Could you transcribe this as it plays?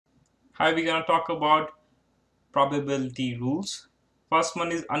Hi, we're gonna talk about probability rules. First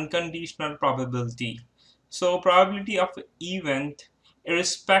one is unconditional probability. So probability of event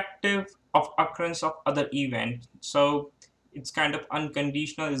irrespective of occurrence of other event. So it's kind of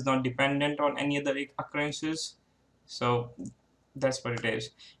unconditional, is not dependent on any other occurrences. So that's what it is.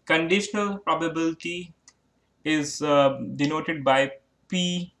 Conditional probability is denoted by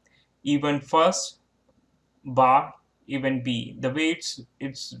P event first bar event B. The way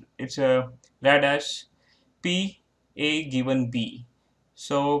it's a red dash P A given B.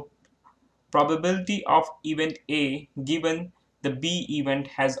 So probability of event A given the B event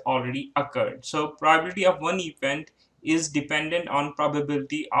has already occurred. So probability of one event is dependent on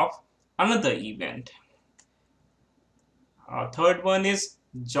probability of another event. Third one is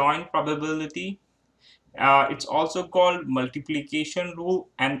joint probability. It's also called multiplication rule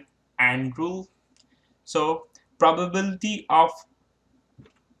and rule. So probability of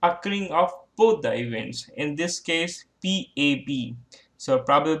occurring of both the events, in this case PAB. So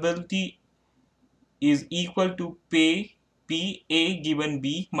probability is equal to PA given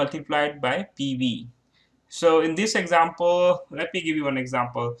B multiplied by PB. So in this example, let me give you one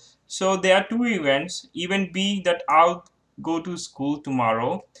example. So there are two events, event B that I'll go to school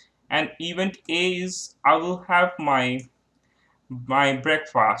tomorrow, and event A is I will have my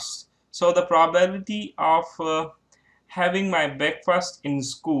breakfast. So the probability of having my breakfast in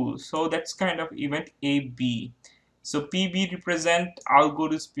school, so that's kind of event AB. So PB represent I'll go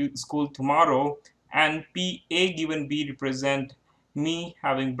to school tomorrow, and PA given B represent me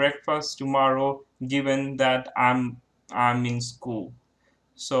having breakfast tomorrow given that I'm in school.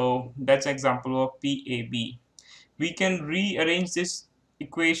 So that's example of PAB. We can rearrange this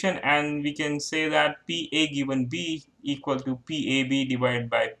equation and we can say that PA given B equal to PAB divided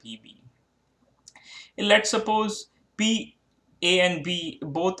by PB. And let's suppose P A and B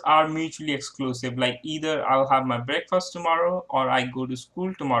both are mutually exclusive, like either I'll have my breakfast tomorrow or I go to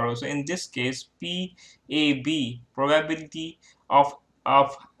school tomorrow. So in this case PAB probability of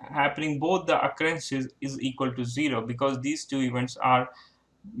happening both the occurrences is equal to 0 because these two events are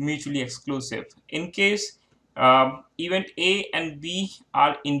mutually exclusive. In case event A and B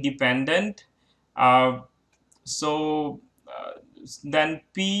are independent, uh, so then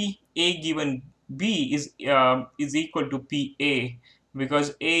P A given B is equal to P A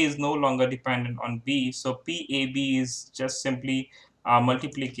because A is no longer dependent on B. So P A B is just simply a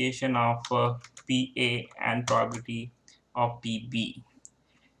multiplication of P A and probability of P B.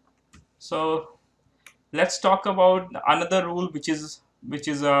 So let's talk about another rule which is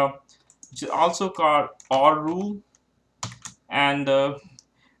also called OR rule, and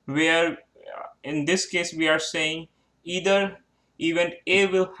where in this case we are saying either event A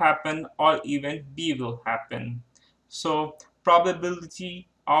will happen or event B will happen. So probability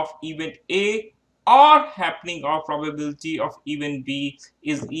of event A or happening or probability of event B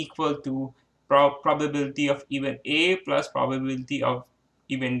is equal to probability of event A plus probability of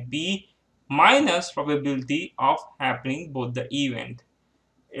event B minus probability of happening both the event.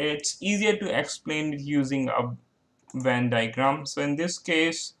 It's easier to explain it using a Venn diagram. So in this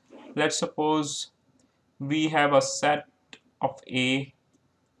case, let's suppose we have a set of A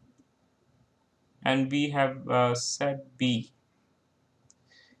and we have a set B.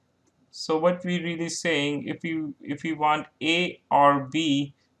 So what we really saying, if we want A or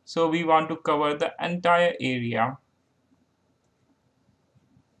B, so we want to cover the entire area,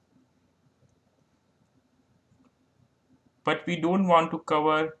 but we don't want to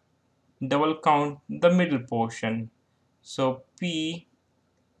cover double count the middle portion. So P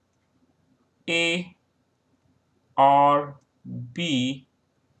A or B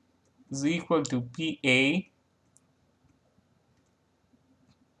is equal to PA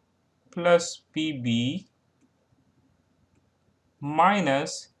plus PB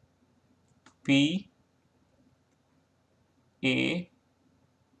minus PAB.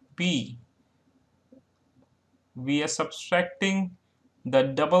 We are subtracting the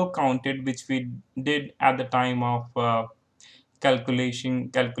double counted which we did at the time of calculating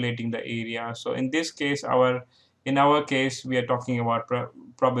the area. So in this case, in our case we are talking about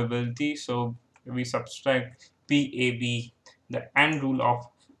probability, so we subtract PAB, the end rule of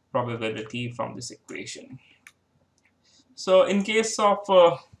probability, from this equation. So in case of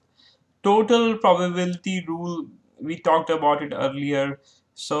total probability rule, we talked about it earlier.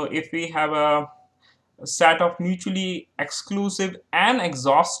 So if we have a set of mutually exclusive and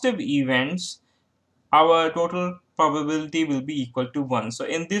exhaustive events, our total probability will be equal to 1. So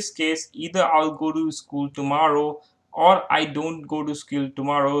in this case, either I'll go to school tomorrow or I don't go to school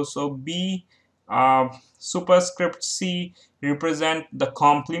tomorrow. So B superscript C represent the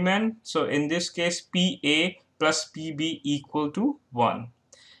complement. So in this case, PA plus PB equal to 1.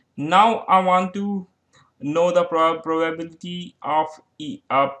 Now I want to know the probability of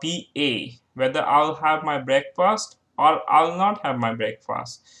PA, whether I'll have my breakfast or I'll not have my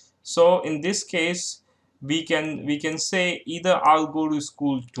breakfast. So in this case, we can say either I'll go to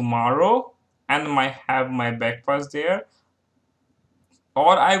school tomorrow and might have my breakfast there,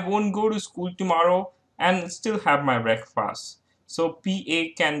 or I won't go to school tomorrow and still have my breakfast. So PA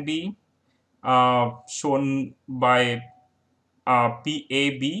can be shown by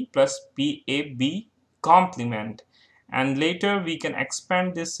PAB plus PAB complement, and later we can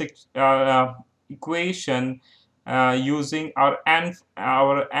expand this equation using our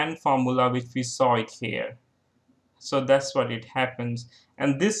n formula, which we saw it here. So that's what it happens,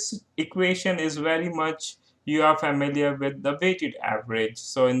 and this equation is very much, you are familiar with the weighted average.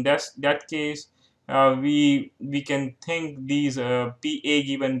 So in that case, we can think these PA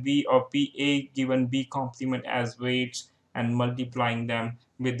given B or PA given B complement as weights and multiplying them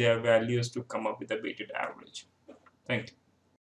with their values to come up with a weighted average. Thank you.